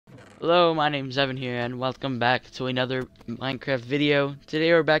Hello, my name's Evan here, and welcome back to another Minecraft video.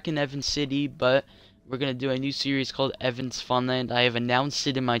 Today we're back in Evan City, but we're going to do a new series called Evan's Funland. I have announced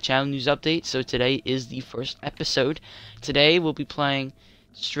it in my channel news update, so today is the first episode. Today we'll be playing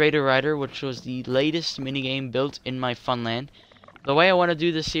Straighter Rider, which was the latest minigame built in my Funland. The way I want to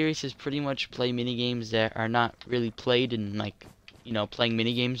do this series is pretty much play minigames that are not really played in, like, you know, playing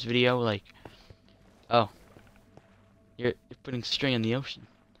minigames video, like, oh, you're putting string in the ocean.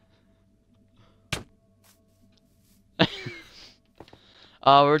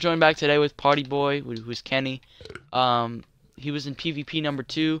 We're joined back today with Party Boy, who's Kenny. He was in PvP number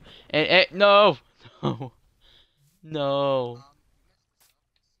 2, and no, no, no,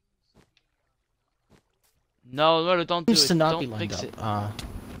 no, don't do it. To not be Don't lined fix up. it.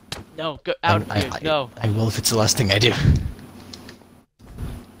 No, go out of here. No. I will if it's the last thing I do.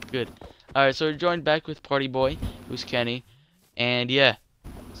 Good. Alright, so we're joined back with Party Boy, who's Kenny, and yeah.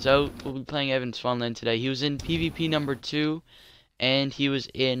 So we'll be playing Evan's Funland today. He was in PvP number 2. And he was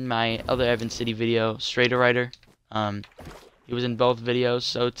in my other Evan City video, Straighter Rider. He was in both videos,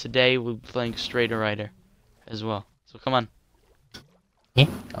 so today we'll be playing Straighter Rider as well. So come on. Yeah.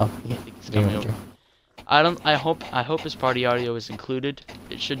 Oh, yeah. He's coming over. I hope his party audio is included.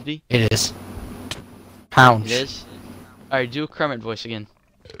 It should be. It is. Pound. It is. Alright, do a Kermit voice again.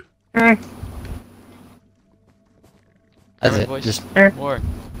 That's Kermit it. voice. Just More.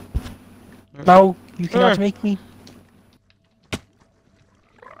 no. You cannot make me.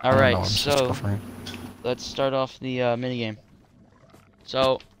 Alright, so let's start off the minigame.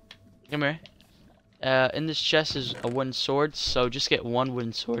 So, come here. In this chest is a wooden sword, so just get one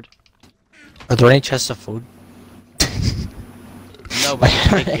wooden sword. Are there any chests of food? No, but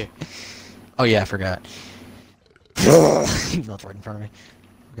take here. Oh yeah, I forgot. He's not right in front of me.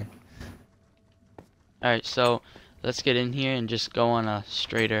 Okay. Alright, so let's get in here and just go on a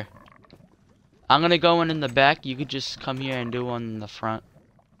straighter. I'm gonna go one in the back. You could just come here and do one in the front.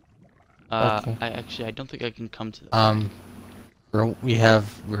 Okay. I don't think I can come to the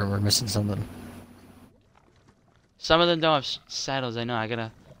we're missing something. Some of them don't have saddles, I know,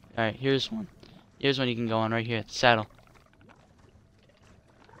 Alright, here's one. Here's one you can go on right here, the saddle.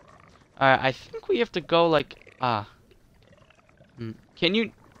 Alright, I think we have to go like, Can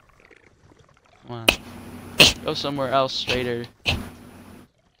you... Come on. Go somewhere else straighter.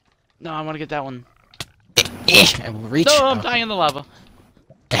 No, I wanna get that one. I will reach. No, I'm dying in the lava.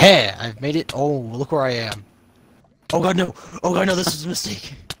 Hey, I've made it. Oh, look where I am. Oh god, no! Oh god, no! This was a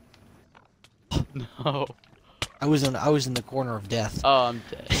mistake. No. I was in the corner of death. Oh, I'm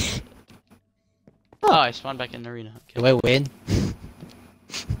dead. Oh, I spawned back in the arena. Okay. Do I win?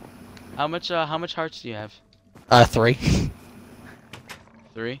 How much hearts do you have? 3.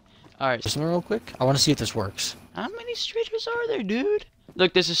 3. All right. Just real quick. I want to see if this works. How many straighters are there, dude?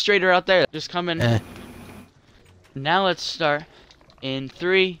 Look, there's a straighter out there. Just come in. Now let's start. In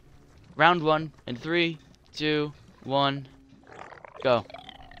 3, round 1, in 3, 2, 1, go.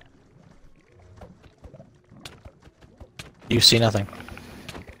 You see nothing.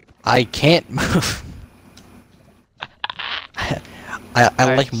 I can't move. I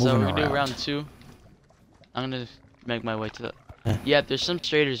like moving so we're around. gonna do round 2. I'm gonna make my way to the... Yeah, there's some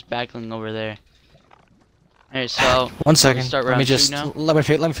straighters backling over there. Alright, so... 1 second. Start Let round me 2 just... now. Let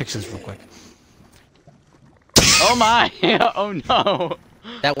me fix this real quick. Oh my! Oh no!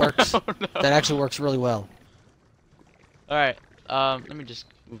 That works. Oh, no. That actually works really well. Alright, let me just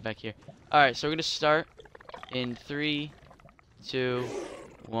move back here. Alright, so we're gonna start in 3, 2,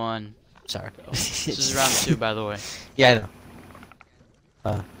 1. Sorry. Go. This is round 2, by the way. Yeah,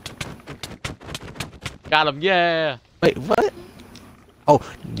 I know. Got him, yeah! Wait, what? Oh,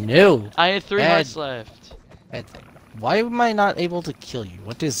 no! I had 3 Bad. hearts left. Bad thing. Why am I not able to kill you?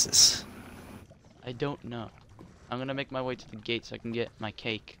 What is this? I don't know. I'm gonna make my way to the gate so I can get my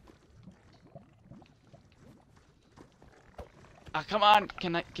cake. Ah, come on!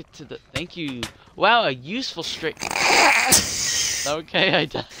 Can I get to the... Thank you! Wow, a useful straight... Okay, I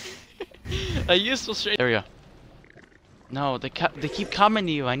died. A useful straight... There we go. No, they keep coming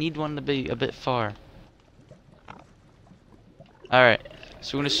to you. I need one to be a bit far. Alright,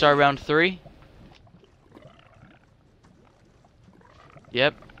 so we're gonna start round 3.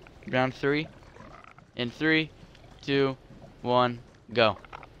 Yep, round 3. In 3, 2, 1, go.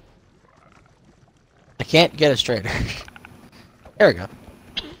 I can't get a straighter. There we go.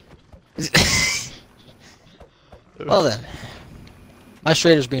 Well then. My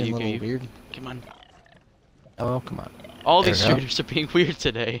straighter's being a little weird. Come on. Oh, come on. All There these we go. straighters are being weird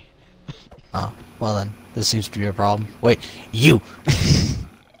today. Oh, well then. This seems to be a problem. Wait, you!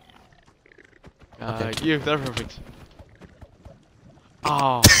 Okay. You, that's perfect.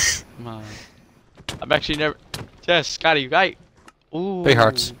 Oh, Come on. I'm actually never. Yes, Scotty, right? Ooh. 3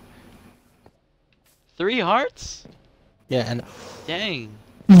 hearts. 3 hearts? Yeah, and Dang.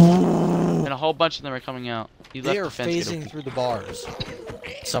 And a whole bunch of them are coming out. You they left are the fence gate phasing open. through the bars.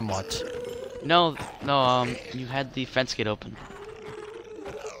 Somewhat. No, you had the fence gate open.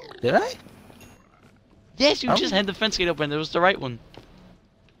 Did I? Yes, you just had the fence gate open. It was the right one.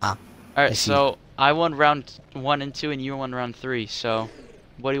 Ah. Alright, so I won round 1 and 2, and you won round 3. So,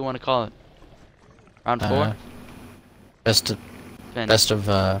 what do you want to call it? Round 4? Best of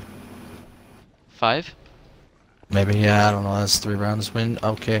 5? maybe, yeah, I don't know, that's 3 rounds win.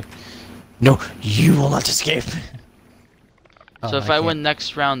 Okay. No, you will not escape. So if I win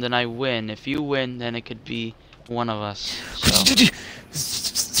next round, then I win. If you win, then it could be one of us. So.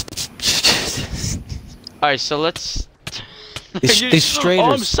 Alright, so let's... These straighters.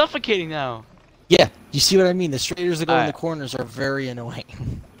 Oh, I'm suffocating now. Yeah, you see what I mean? The straighters that go in the Alright. corners are very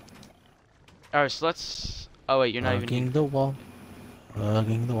annoying. Alright, so let's... Oh wait, you're not even... Hugging the wall.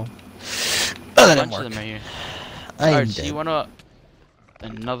 Hugging the wall. A Oh, that bunch didn't work. of them are here. I'm Alright, so dead. you wanna...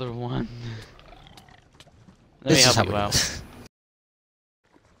 Another one? Let This me is help how you we out. do.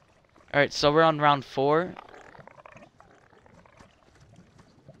 Alright, so we're on round 4. It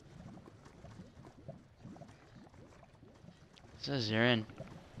says you're in.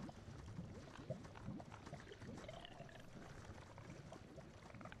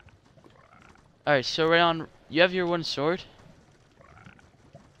 Alright, so we're on... You have your one sword?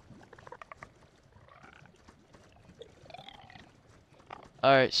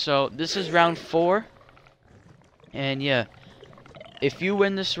 Alright, so this is round 4. And yeah. If you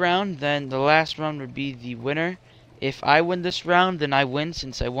win this round, then the last round would be the winner. If I win this round, then I win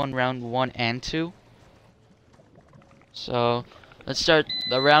since I won round 1 and 2. So, let's start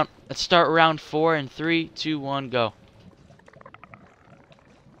round 4 in 3, 2, 1, go.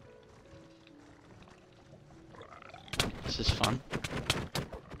 This is fun.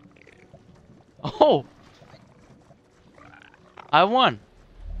 Oh! I won!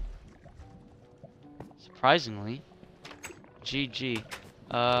 Surprisingly. GG.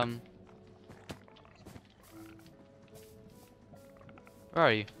 Where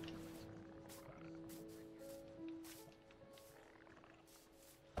are you?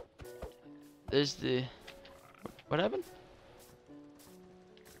 There's the... What happened?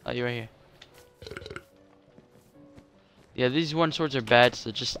 Oh, you're right here. Yeah, these one swords are bad,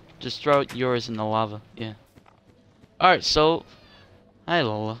 so just throw yours in the lava. Yeah. Alright, so... Hi,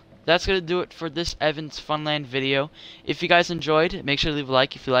 Lola. That's gonna do it for this Evans Funland video. If you guys enjoyed, make sure to leave a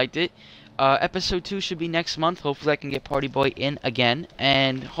like if you liked it. Episode 2 should be next month. Hopefully I can get Party Boy in again.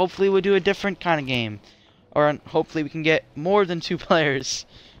 And hopefully we'll do a different kind of game. Or hopefully we can get more than 2 players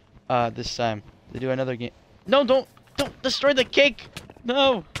this time to do another game. No, don't destroy the cake!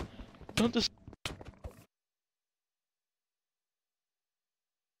 No! Don't destroy...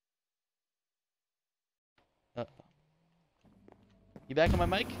 You back on my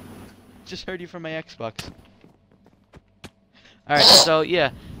mic? Just heard you from my Xbox. Alright, so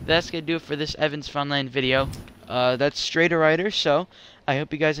yeah, that's gonna do it for this Evans Funland video. That's Straighter Rider, so I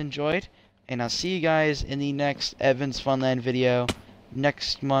hope you guys enjoyed, and I'll see you guys in the next Evans Funland video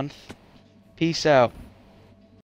next month. Peace out.